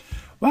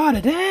Well,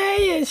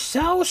 today is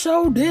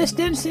social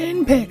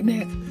distancing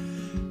picnic.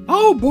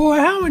 Oh boy,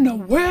 how in the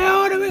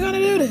world are we gonna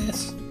do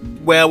this?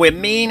 Well, with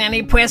me and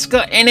Annie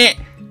Prescott in it.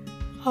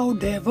 Oh,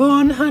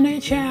 Devon, honey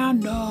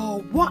child,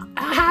 no. What?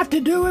 I have to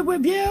do it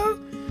with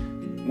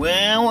you?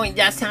 Well,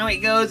 that's how it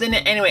goes,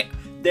 innit? Anyway,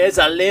 there's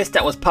a list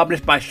that was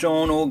published by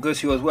Sean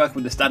August, who was working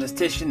with the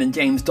statistician, and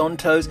James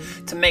Dontos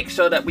to make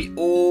sure that we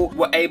all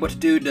were able to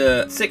do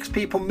the 6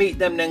 people, meet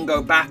them, then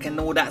go back and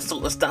all that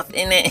sort of stuff,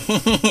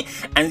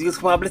 innit? And you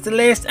published the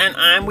list, and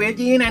I'm with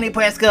you and Annie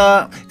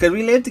Prescott, because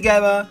we live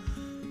together.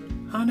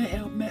 Honey,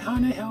 help me,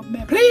 honey, help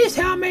me. Please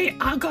help me.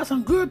 I got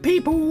some good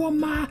people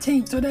on my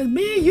team. So there's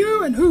me,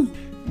 you, and who?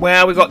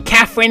 Well, we got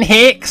Catherine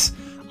Hicks.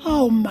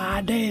 Oh my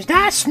days,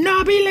 that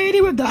snobby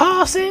lady with the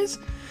horses?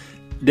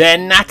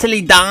 Then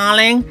Natalie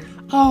Darling.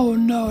 Oh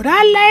no,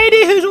 that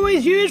lady who's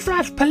always used for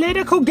that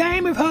political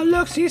game with her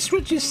looks. She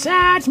switches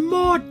sides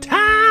more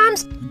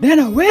times than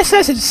a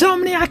restless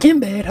insomniac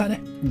in bed, honey.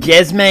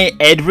 Jesme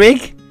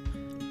Edrig.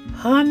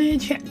 Honey,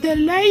 the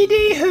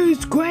lady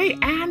whose great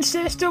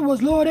ancestor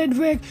was Lord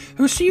Edrig,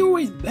 who she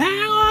always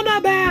bang on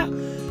about.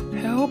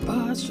 Help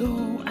us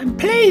all. And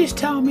please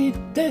tell me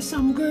there's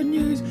some good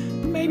news.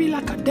 Maybe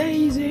like a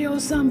daisy or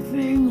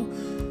something.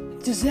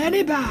 Or just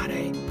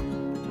anybody.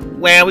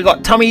 Well, we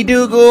got Tommy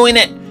Dougal in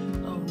it.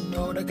 Oh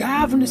no, the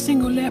guy from the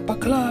Single Leper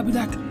Club is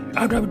like,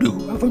 I'm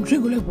from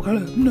Single Leper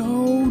Club.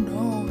 No.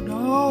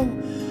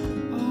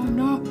 Oh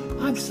no,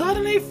 I'm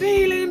suddenly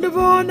feeling,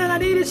 Devon, that I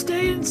need to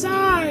stay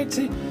inside.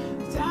 See,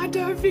 I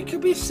don't think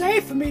it'll be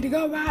safe for me to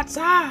go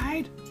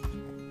outside.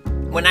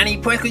 When Annie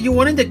Prescott, you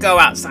wanted to go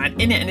outside,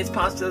 innit? And it's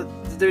past to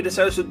do the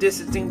social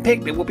distancing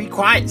picnic will be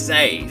quite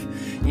safe,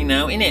 you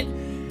know, innit?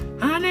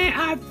 Honey,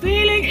 I'm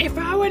feeling if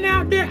I went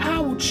out there, I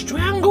would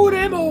strangle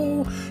them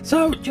all.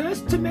 So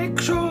just to make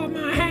sure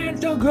my hands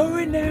don't go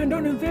in there and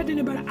don't infect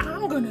anybody,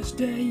 I'm gonna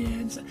stay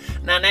in.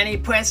 Now, Annie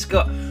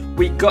Prescott,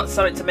 we got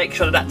something to make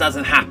sure that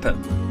doesn't happen.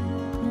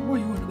 What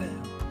are you on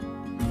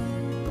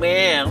about?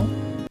 Well,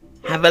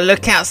 have a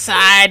look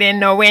outside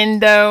in the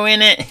window,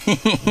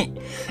 innit?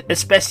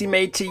 Especially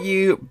made to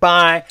you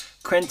by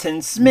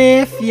Quentin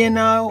Smith, you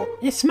know.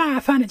 It's my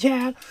funny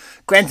child.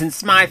 Quentin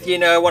Smith, you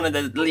know, one of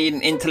the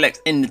leading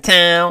intellects in the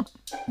town.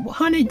 Well,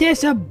 honey,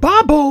 there's a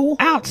bubble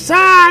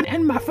outside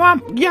in my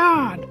front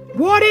yard.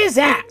 What is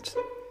that?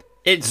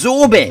 It's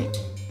Zorbing.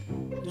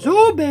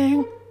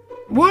 Zorbing?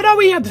 What are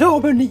we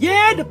absorbing? The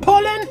air, the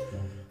pollen?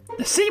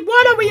 The sea?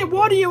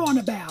 What are you on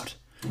about?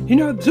 You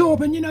know,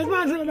 absorbing, you know,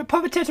 runs like the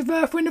poverty of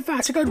earth when the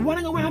fire. She goes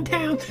running around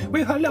town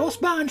with her little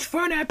sponge,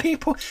 throwing at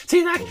people.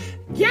 She's like,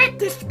 get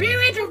the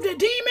spirit of the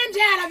demons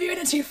out of you, and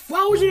then she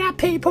throws it at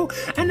people,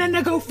 and then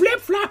they go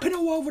flip-flopping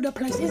all over the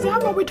place. Is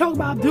that what we talk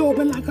about,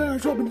 absorbing, like her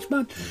absorbing the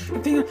sponge?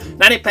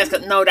 Nanny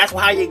Prescott, no, that's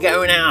how you're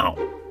going out.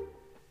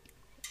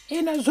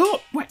 In a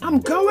wait, I'm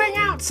going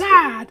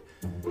outside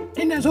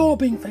in the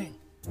absorbing thing.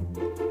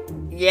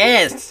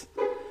 Yes.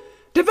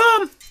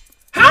 Devon,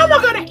 how am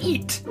I gonna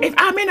eat if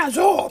I'm in a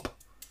zorb?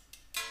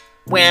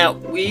 Well,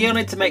 we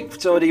need to make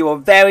sure that you're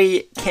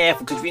very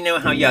careful because we know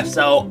how you're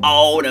so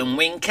old and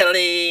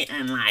winkly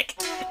and like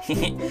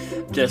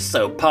just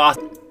so past.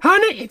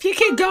 Honey, if you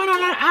keep going on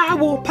that, I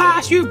will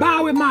pass you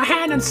by with my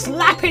hand and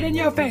slap it in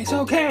your face,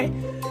 okay?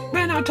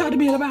 Man, not talk to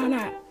me about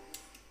that.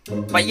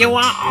 But you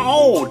are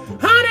old.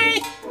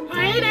 Honey,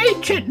 I ain't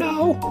ancient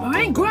though.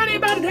 I ain't granny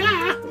about to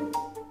die.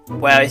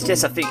 Well, it's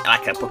just, I think,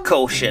 like a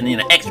precaution, you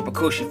know, extra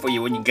precaution for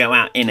you when you go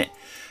out, innit?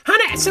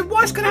 Honey, so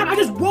what's gonna happen? I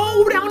just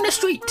roll down the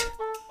street.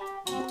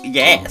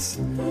 Yes.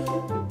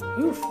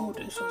 You thought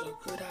this was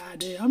a good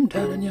idea, I'm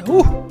telling you.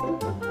 Ooh.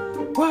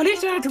 Well, at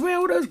least I have to wear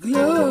all those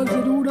gloves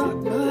and all that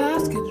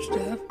mask and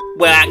stuff.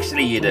 Well,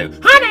 actually, you do.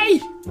 Honey!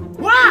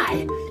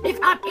 Why? If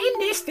I'm in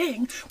this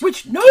thing,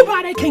 which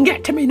nobody can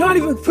get to me, not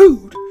even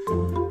food,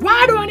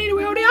 why do I need to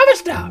wear all the other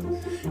stuff?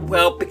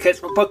 Well, because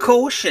for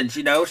precautions,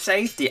 you know,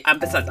 safety. And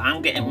besides,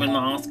 I'm getting my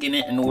mask in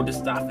it and all the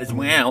stuff as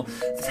well.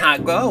 That's how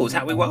it goes,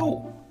 how we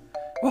roll.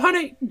 Well,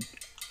 honey,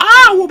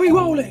 I will be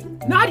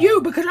rolling, not you,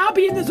 because I'll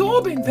be in this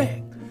orbing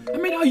thing. I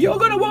mean, are you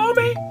gonna roll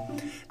me?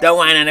 Don't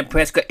worry, Annie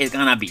Prescott is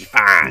gonna be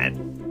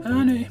fine.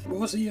 Honey,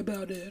 we'll see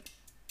about it.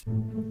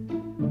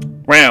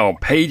 Well,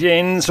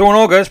 paging Sean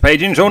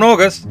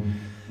August.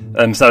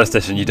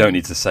 Statistician, you don't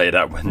need to say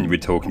that when we're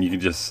talking, you can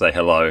just say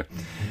hello.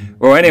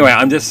 Well, anyway,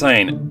 I'm just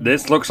saying,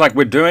 this looks like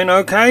we're doing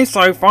okay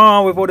so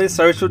far with all this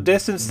social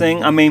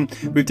distancing. I mean,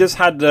 we've just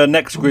had the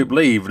next group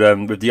leave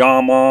with the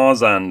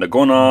Armars and the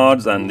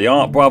Gonards and the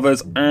Art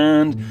Brothers,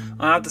 and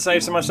I have to say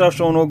to myself,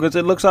 Sean August,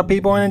 it looks like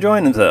people are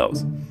enjoying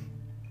themselves.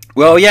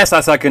 Well, yes,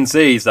 as I can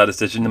see,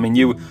 statistician. I mean,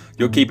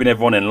 you're keeping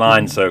everyone in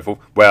line, so forth.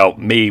 Well,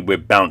 me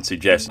with Bouncy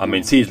Jess. I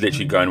mean, she's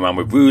literally going around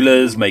with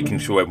rulers, making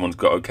sure everyone's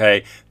got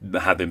okay,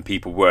 having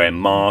people wearing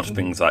masks,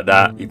 things like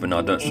that. Even though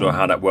I'm not sure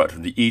how that worked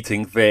with the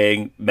eating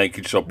thing,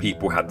 making sure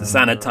people have the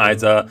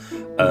sanitizer,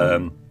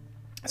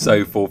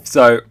 so forth.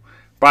 So,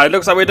 but it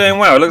looks like we're doing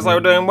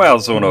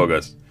well. Sean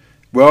August.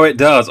 Well, it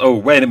does. Oh,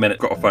 wait a minute.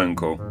 Got a phone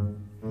call.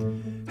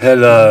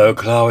 Hello,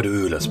 Cloud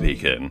Ruler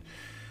speaking.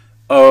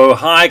 Oh,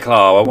 hi,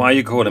 Clara. Why are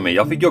you calling me?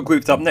 I think your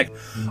group's up next.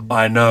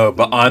 I know,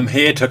 but I'm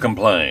here to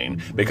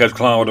complain because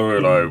Clara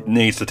Derulo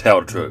needs to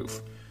tell the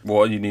truth.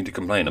 What do you need to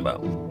complain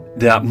about?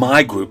 That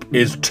my group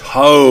is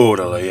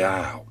totally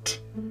out.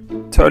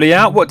 Totally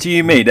out? What do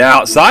you mean? They're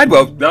outside?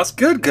 Well, that's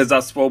good because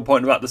that's the whole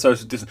point about the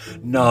social distance.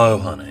 No,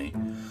 honey.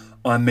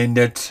 I mean,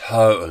 they're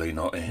totally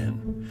not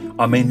in.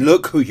 I mean,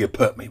 look who you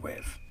put me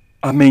with.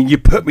 I mean, you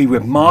put me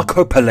with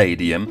Marco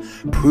Palladium,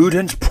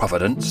 Prudence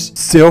Providence,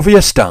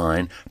 Sylvia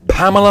Stein,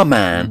 Pamela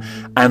Mann,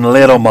 and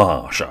Little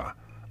Marsha.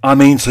 I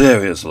mean,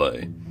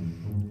 seriously.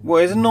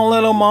 Well, isn't not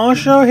Little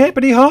Marsha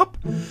hippity hop?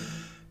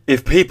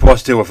 If people are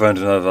still referring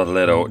to another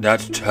Little,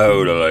 that's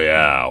totally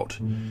out.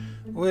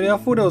 Really, I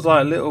thought it was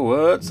like Little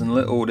Words and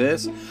Little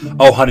this.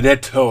 Oh, honey, they're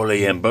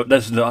totally in, but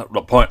that's not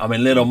the point. I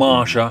mean, Little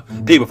Marsha,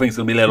 people think it's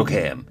going to be Little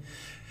Kim.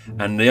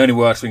 And the only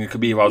worst thing it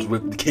could be if I was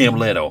with Kim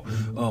Little.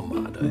 Oh,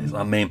 my days.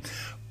 I mean,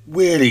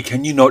 really,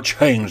 can you not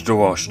change the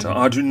roster?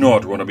 I do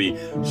not want to be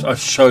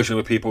associated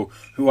with people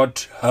who are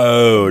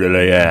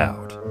totally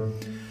out.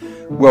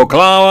 Well,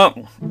 Clara,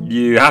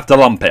 you have to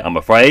lump it, I'm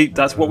afraid.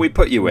 That's what we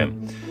put you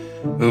in.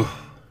 Ooh,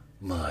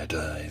 my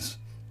days.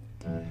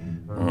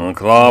 Oh,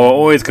 Clara,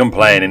 always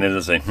complaining,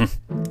 isn't he?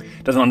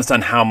 Doesn't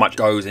understand how much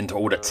goes into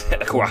all the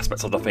technical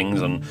aspects of the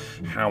things and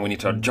how we need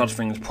to judge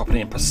things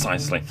properly and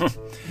precisely.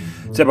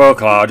 Typical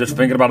Clara, just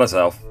thinking about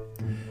herself.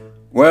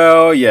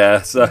 Well,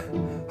 yes.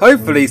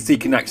 Hopefully she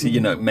can actually,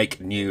 make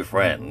new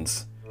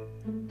friends.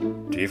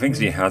 Do you think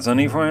she has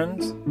any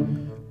friends?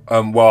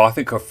 Well, I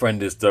think her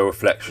friend is the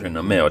reflection in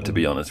the mirror, to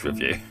be honest with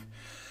you.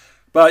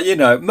 But,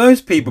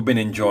 most people have been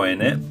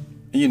enjoying it.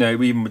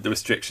 Even with the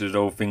restrictions and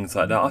all things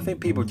like that, I think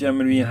people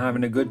generally are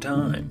having a good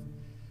time.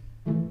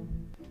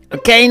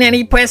 Okay,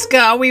 Nanny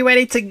Prescott, are we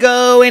ready to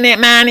go in it,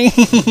 Manny?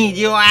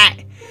 You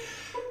alright?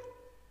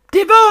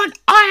 Devon,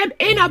 I am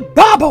in a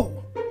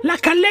bubble.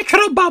 Like a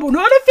literal bubble,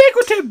 not a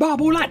figurative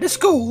bubble like the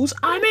schools.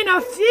 I'm in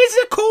a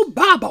physical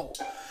bubble.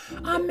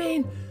 I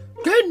mean,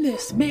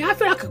 goodness me, I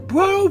feel like I could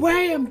grow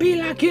away and be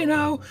like,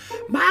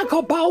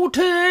 Michael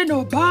Bolton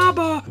or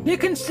Barbara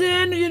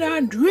Dickinson,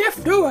 and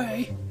drift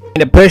away.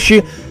 To push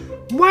you?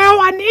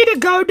 Well, I need to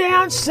go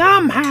down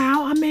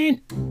somehow. I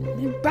mean,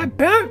 but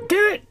don't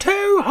do it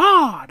too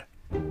hard.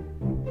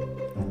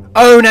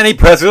 Oh, Nanny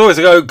Prescott, always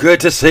good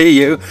to see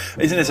you.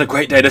 Isn't this a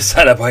great day to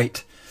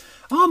celebrate?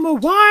 I'm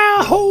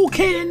Mariah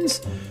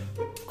Hawkins.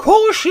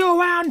 Course you're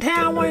around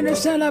town wanting to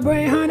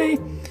celebrate, honey.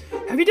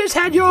 Have you just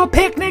had your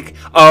picnic?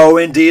 Oh,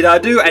 indeed I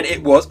do, and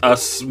it was a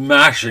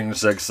smashing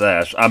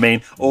success. I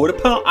mean,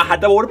 I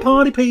had all the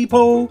party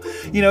people.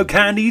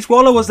 Candice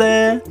Waller was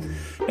there.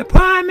 The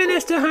Prime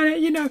Minister,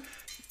 honey,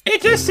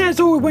 it just says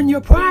all when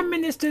your Prime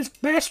Minister's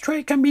best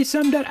trait can be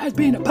summed up as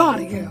being a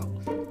party girl.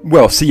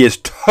 Well, she is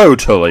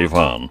totally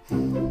fun.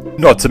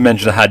 Not to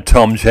mention I had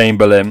Tom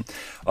Chamberlain,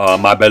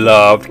 my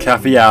beloved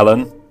Kathy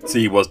Allen.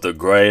 She was the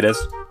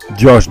greatest.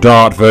 Josh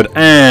Dartford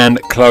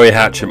and Chloe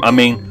Hatcham. I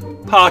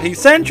mean, Party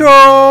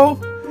Central!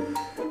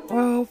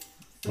 Well,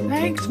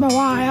 thanks,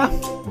 Mariah.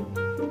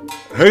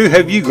 Who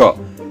have you got?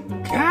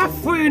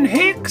 Catherine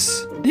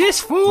Hicks.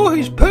 This fool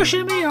who's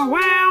pushing me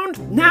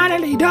around,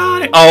 Natalie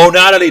Darling. Oh,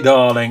 Natalie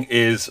Darling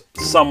is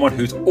someone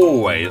who's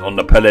always on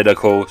the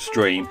political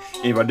stream.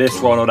 Either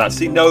this one or that.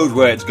 She knows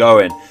where it's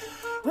going.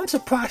 I'm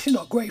surprised she's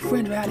not great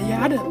friends with Addie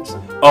Adams.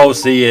 Oh,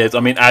 she is.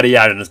 I mean, Addie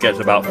Adams gets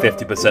about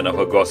 50% of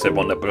her gossip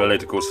on the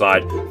political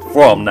side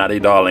from Natalie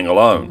Darling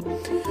alone.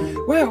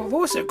 Well, I've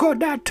also got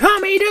that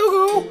Tommy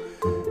Dougal.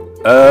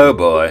 Oh,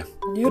 boy.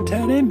 You're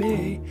telling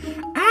me.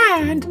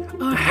 And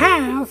I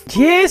have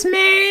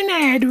Jasmine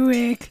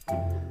Edwick.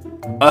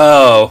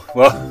 Oh,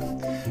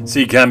 well,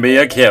 she can be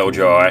a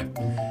killjoy.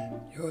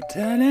 You're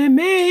telling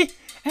me.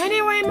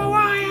 Anyway,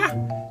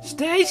 Mariah,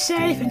 stay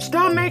safe and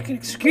stop making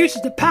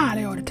excuses to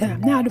party all the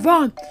time. Now,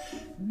 Devon,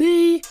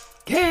 be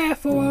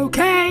careful,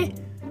 okay?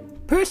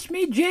 Push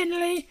me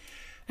gently.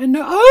 And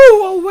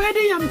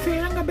already I'm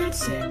feeling a bit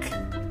sick.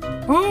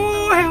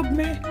 Oh, help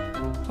me.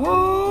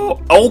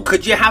 Oh,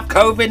 could you have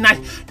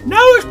COVID-19? No,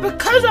 it's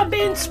because I'm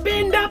being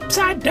spinned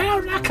upside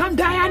down like I'm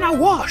Diana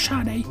Wash,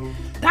 honey.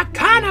 That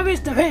kind of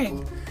is the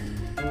thing.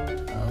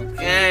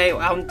 Okay,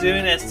 well, I'm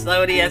doing as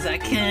slowly as I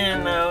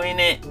can, though,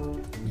 innit?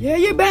 Yeah,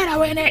 you better,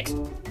 innit?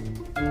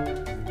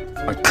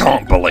 I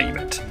can't believe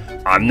it.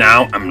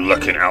 I'm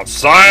looking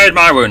outside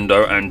my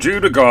window and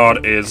Judah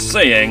God is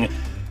saying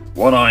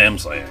what I am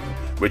saying,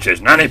 which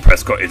is Nanny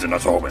Prescott is in a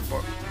sorbet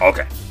book.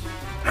 Okay.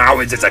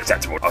 How is this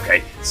acceptable?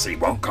 Okay, she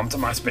won't come to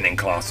my spinning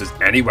classes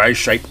any way,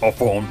 shape or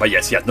form, but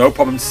yes, she has no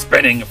problem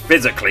spinning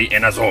physically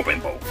in a sorbet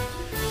ball.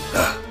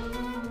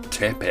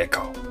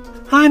 Typical.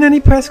 Hi, Nanny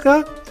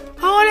Prescott.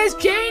 Oh, there's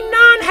Jane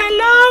Nunn.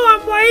 Hello,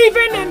 I'm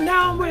waving and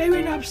now I'm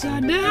waving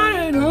upside down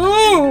and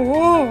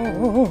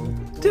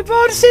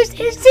Divorce, is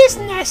this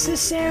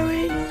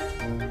necessary?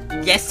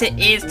 Yes, it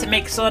is, to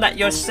make sure that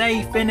you're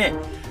safe, innit?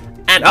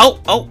 And,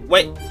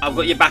 wait, I've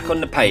got you back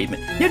on the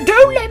pavement. You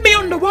don't let me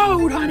on the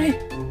road, honey.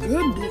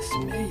 Goodness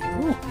me.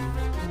 Ooh.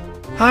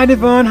 Hi,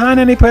 Devon. Hi,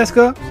 Nanny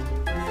Prescott.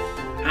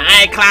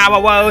 Hi, Clara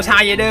Woes.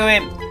 How you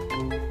doing?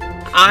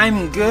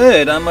 I'm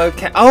good. I'm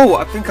okay. Oh,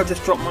 I think I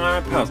just dropped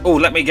my iPad. Oh,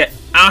 let me get.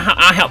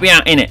 I'll help you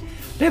out in it.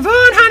 Devon,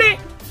 honey.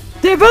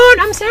 Devon,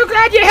 I'm so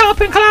glad you're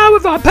helping Clara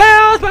with our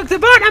pearls. But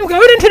Devon, I'm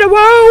going into the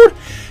world.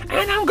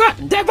 And I'm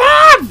going.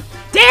 Devon!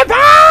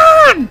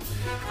 Devon!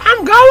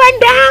 I'm going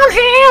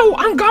downhill.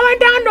 I'm going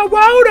down the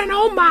road and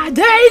all my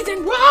days.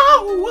 And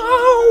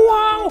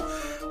whoa.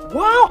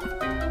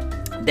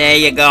 There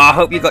you go. I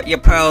hope you got your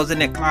pearls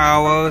in it,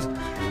 Clara.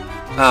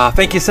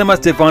 Thank you so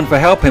much, Devon, for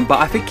helping. But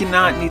I think you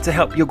now need to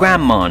help your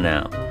grandma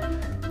now.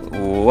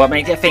 What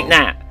makes you think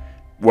that?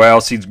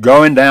 Well, she's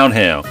going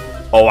downhill.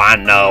 Oh, I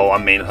know. I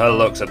mean, her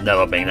looks have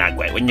never been that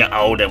great. When you're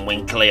old and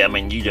wrinkly, I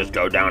mean, you just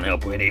go downhill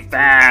pretty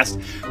fast.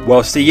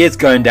 Well, she is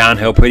going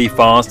downhill pretty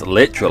fast,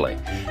 literally.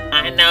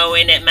 I know,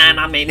 innit, man?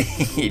 I mean,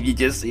 if you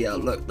just see her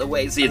look the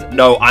way she is.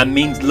 No, I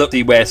mean, look,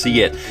 see where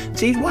she is.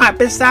 She's right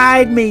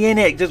beside me,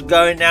 innit? Just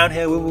going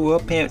downhill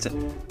with her parents.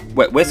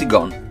 Wait, where's he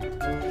gone?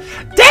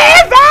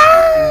 Devon!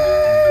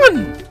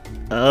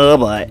 Oh,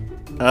 boy.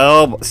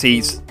 Oh, boy.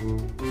 She's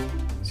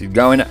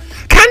going.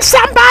 Can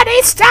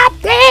somebody stop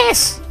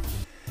this?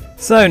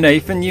 So,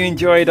 Nathan, you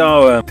enjoyed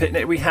our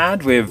picnic we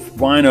had with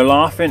Rhino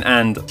laughing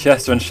and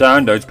Chester and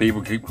Sharon. Those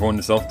people keep calling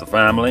themselves the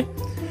family.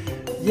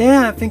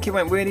 Yeah, I think it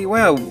went really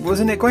well.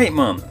 Wasn't it great,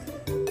 Mum?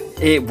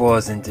 It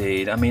was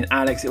indeed. I mean,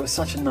 Alex, it was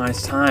such a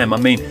nice time. I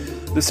mean,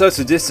 the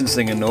social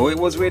distancing and all, it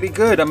was really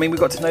good. I mean, we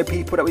got to know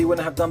people that we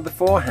wouldn't have done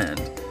beforehand.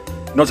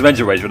 Not to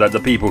mention, Rachel, that the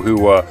people who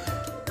were,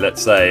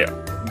 let's say,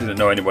 didn't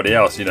know anybody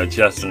else, you know,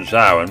 Chester and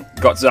Sharon,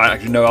 got to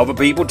actually know other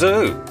people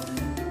too.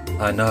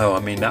 I know, I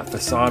mean, that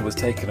facade was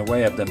taken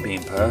away of them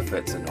being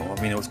perfect and all.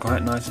 I mean, it was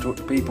quite nice to talk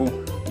to people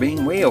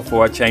being real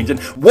for a change. And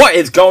what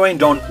is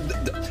going on?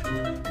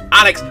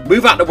 Alex,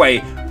 move out the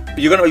way.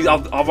 You're going to be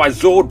otherwise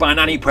zored by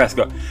Nanny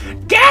Prescott.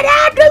 Get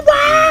out the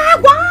way!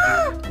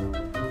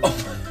 Oh,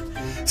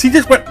 she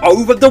just went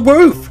over the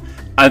roof.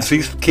 And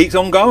she keeps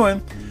on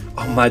going.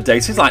 Oh my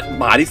days, she's like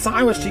Miley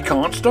Cyrus. She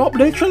can't stop,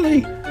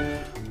 literally.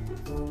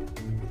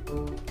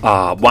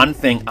 One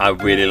thing I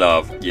really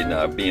love, you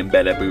know, being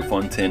Bella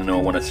Boufontaine and I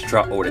want to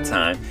strut all the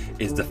time,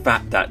 is the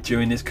fact that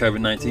during this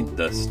COVID-19,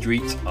 the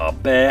streets are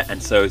bare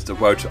and so is the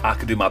road. So I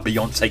could do my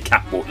Beyonce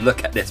catwalk.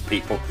 Look at this,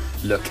 people.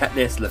 Look at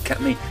this. Look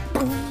at me.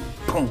 Boom,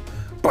 boom,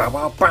 bow,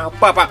 bow, bow,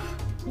 bow, bow.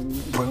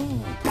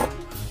 Boom,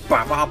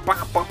 bow, bow,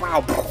 bow,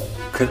 bow, bow.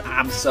 Because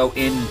I'm so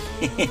in.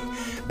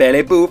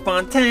 Bella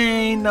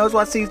Boufontaine knows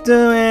what she's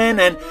doing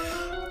and...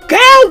 Girl,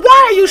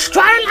 why are you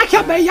strutting like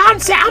you're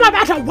Beyonce? I'm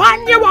about to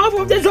run you over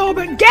with this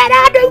organ. Get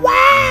out the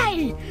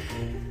way!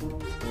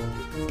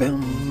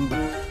 Boom.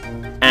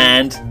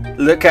 And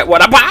look at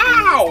what I...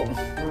 Wow!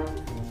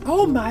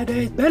 Oh my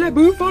days, Bella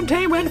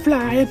Boufontaine went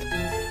flying.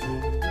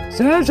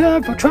 Serves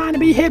her for trying to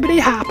be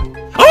hibbity hop.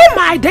 Oh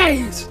my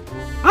days!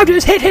 I've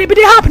just hit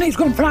hibbity hop and he's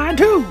gone flying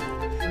too.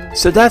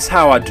 So that's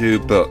how I do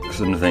books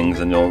and things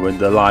and all in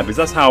the libraries.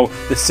 That's how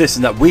the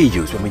system that we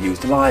use when we use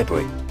the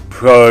library.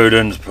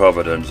 Providence,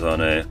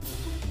 honey.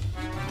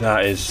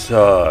 That is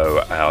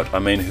so out. I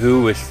mean,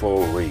 who is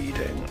for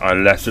reading?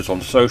 Unless it's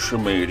on social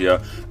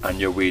media and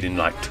you're reading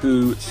like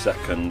 2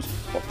 seconds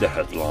of the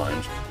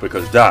headlines.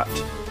 Because that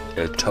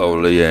is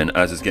totally in.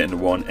 As it's getting the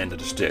one end of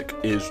the stick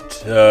is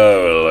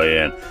totally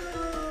in.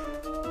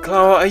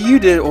 Clara, are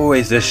you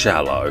always this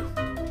shallow?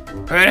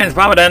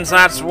 Providence,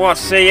 that's what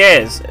she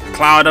is.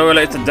 Clara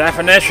Doolittle is the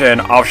definition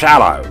of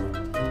shallow.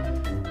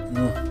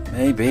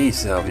 Maybe,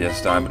 Sylvia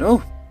Steinman.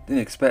 Oh,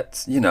 didn't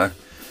expect, you know,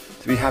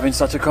 to be having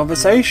such a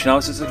conversation. I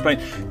was just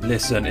explaining,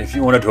 listen, if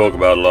you want to talk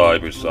about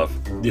library stuff,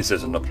 this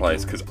isn't the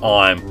place, because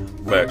I'm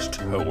where it's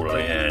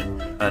totally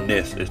in, and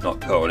this is not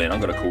totally in. I'm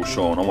going to call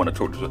Sean. I want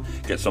to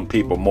get some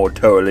people more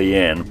totally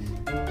in.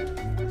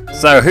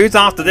 So, who's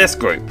after this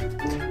group?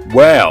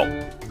 Well,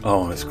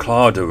 it's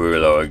Clara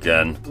Derulo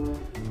again.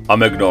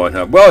 I'm ignoring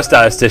her. Well,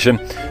 statistician,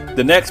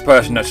 the next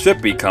person that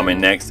should be coming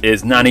next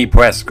is Nanny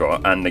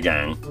Prescott and the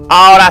gang.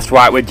 Oh, that's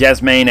right, with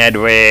Jasmine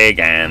Edwig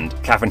and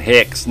Catherine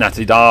Hicks,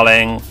 Natalie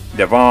Darling,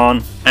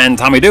 Devon, and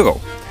Tommy Dougal.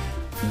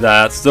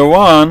 That's the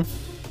one.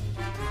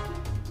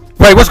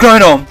 Wait, what's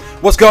going on?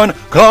 What's going on?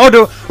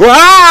 Clara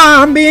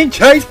I'm being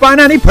chased by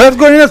Nanny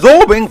Prescott in a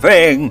zorbing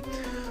thing.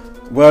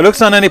 Well, it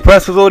looks like Nanny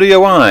Prescott's already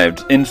arrived.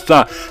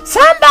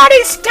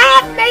 Somebody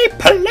stop me,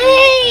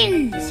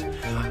 please!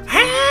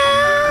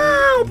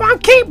 Help! I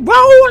keep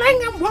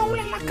rolling and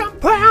rolling like a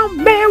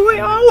brown Mary.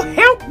 Oh,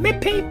 help me,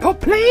 people,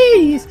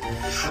 please!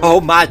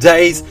 Oh, my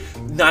days.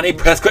 Nanny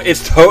Prescott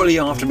is totally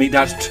after me.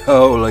 That's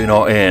totally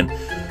not in.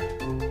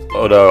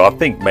 Although, I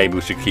think maybe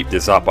we should keep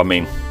this up. I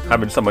mean,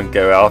 having someone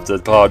go after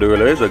Clara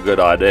Doolittle is a good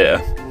idea.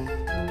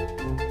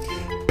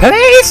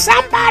 Please,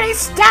 somebody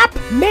stop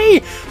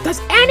me! Does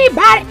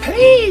anybody,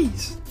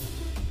 please?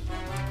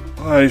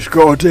 Hey,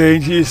 Scott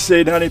Dean, do you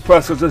see Nanny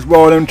Prescott's just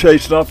rolling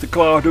chasing after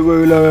Clara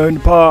Derulo in the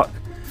park?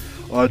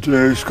 I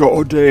do,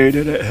 Scott Dean,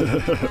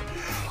 innit?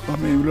 I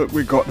mean, look,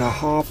 we got the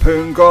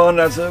harpoon gun.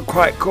 That's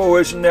quite cool,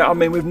 isn't it? I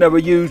mean, we've never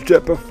used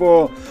it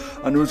before,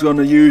 and I was going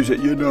to use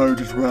it, you know,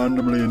 just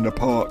randomly in the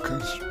park,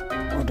 because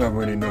I don't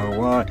really know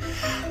why.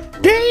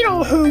 Dean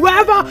or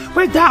whoever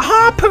with that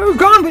harpoon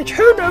gun, which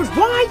who knows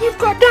why you've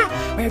got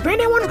that. But if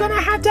anyone's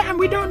gonna have that and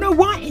we don't know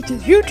why, it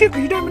is you two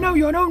because you don't even know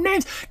your own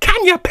names.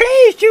 Can you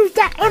please use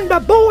that on the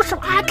ball so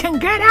I can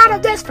get out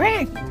of this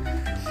thing?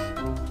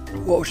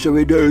 What shall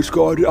we do,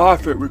 Scotty? I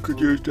think we could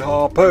use the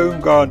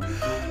harpoon gun.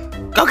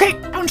 Okay,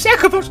 on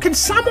second thoughts, can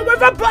someone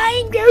with a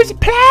brain use it,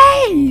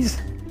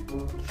 please?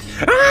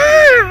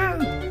 Ah!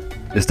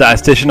 The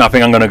statistician, I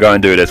think I'm going to go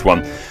and do this one.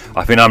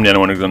 I think I'm the only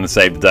one who's going to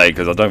save the day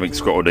because I don't think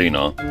Scott or Dean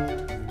are.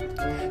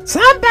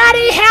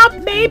 Somebody help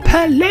me,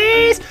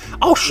 please!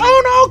 Oh, Sean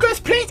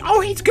August, please! Oh,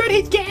 he's good,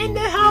 he's getting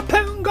the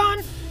harpoon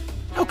gun.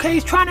 Okay,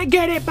 he's trying to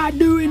get it by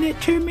doing it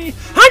to me.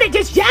 Honey,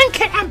 just yank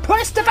it and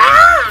press the...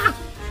 Ah!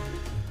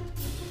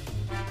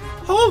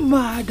 Oh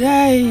my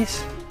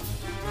days.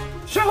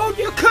 Sean,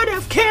 you could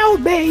have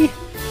killed me.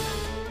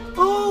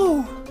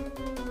 Oh.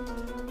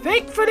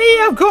 Thankfully,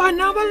 I've got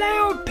another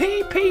layer of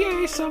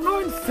PPE, so I'm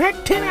not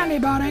infecting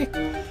anybody.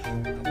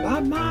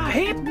 But my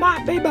hip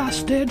might be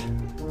busted.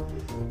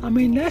 I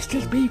mean, let's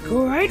just be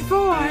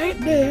grateful I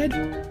ain't dead.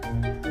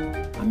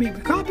 I mean,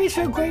 we can't be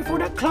so grateful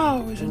that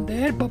Clara isn't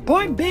dead, but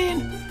point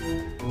being...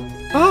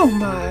 Oh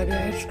my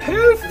days,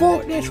 who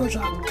thought this was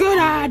a good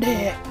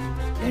idea?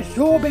 This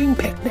zorbing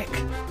picnic.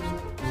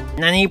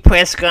 Nanny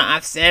Prescott,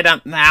 I've said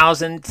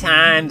 1,000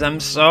 times, I'm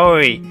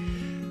sorry.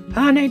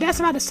 Honey, that's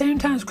about the same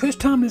time as Chris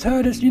Thomas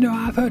heard us. You know,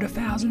 I've heard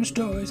 1,000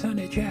 stories,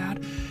 honey,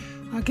 child.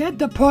 I get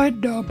the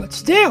point, though, but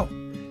still.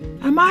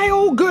 Am I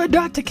all good,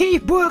 Dr.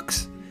 Keith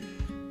Brooks?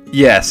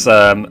 Yes,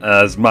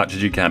 as much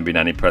as you can be,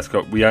 Nanny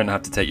Prescott. We don't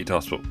have to take you to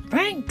hospital.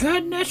 Thank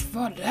goodness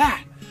for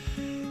that.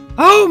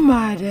 Oh,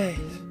 my days.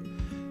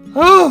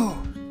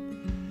 Oh.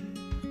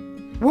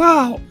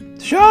 Well,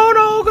 Sean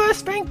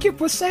August, thank you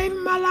for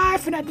saving my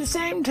life, and at the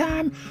same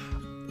time,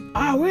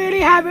 I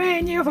really have it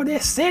in you for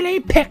this silly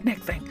picnic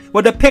thing.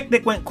 Well, the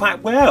picnic went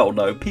quite well,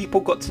 though. People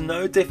got to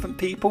know different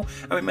people,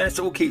 and we managed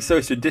to all keep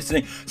social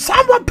distancing.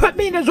 Someone put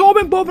me in a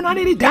zorbing bulb and I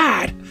nearly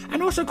died.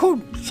 And also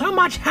caused so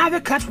much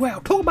havoc as well.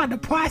 Talk about the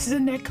prices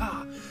in their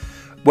car.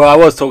 Well, I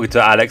was talking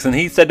to Alex, and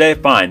he said they're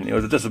fine. It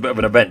was just a bit of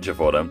an adventure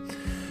for them.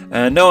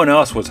 And no one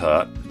else was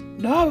hurt.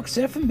 No,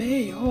 except for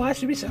me. Oh, I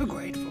should be so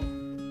grateful.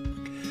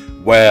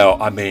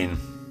 Well, I mean,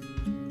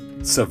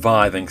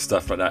 surviving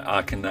stuff like that,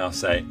 I can now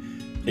say,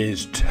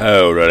 is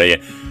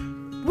totally...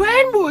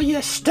 When will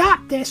you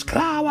stop this,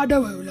 Clara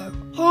Derulo?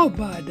 Oh,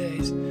 my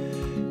days.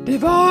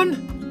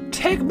 Devon,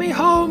 take me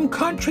home,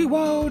 country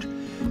road,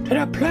 to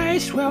the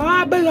place where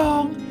I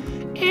belong,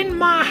 in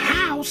my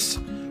house,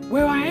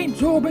 where I ain't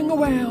zorbing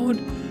around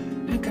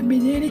and can be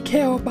nearly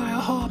killed by a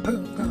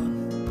harpoon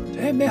gun.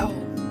 Take me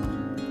home.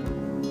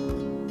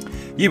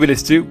 You've been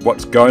listening to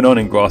What's Going On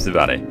in Grassy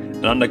Valley,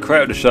 and I'm the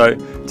creator of the show,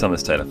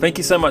 Thomas Taylor. Thank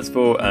you so much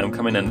for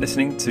coming and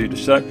listening to the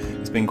show.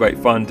 It's been great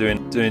fun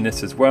doing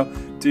this as well.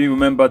 Do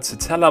remember to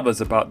tell others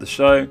about the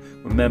show.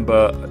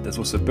 Remember, there's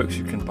also books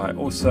you can buy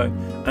also.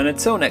 And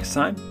until next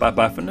time,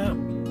 bye-bye for now.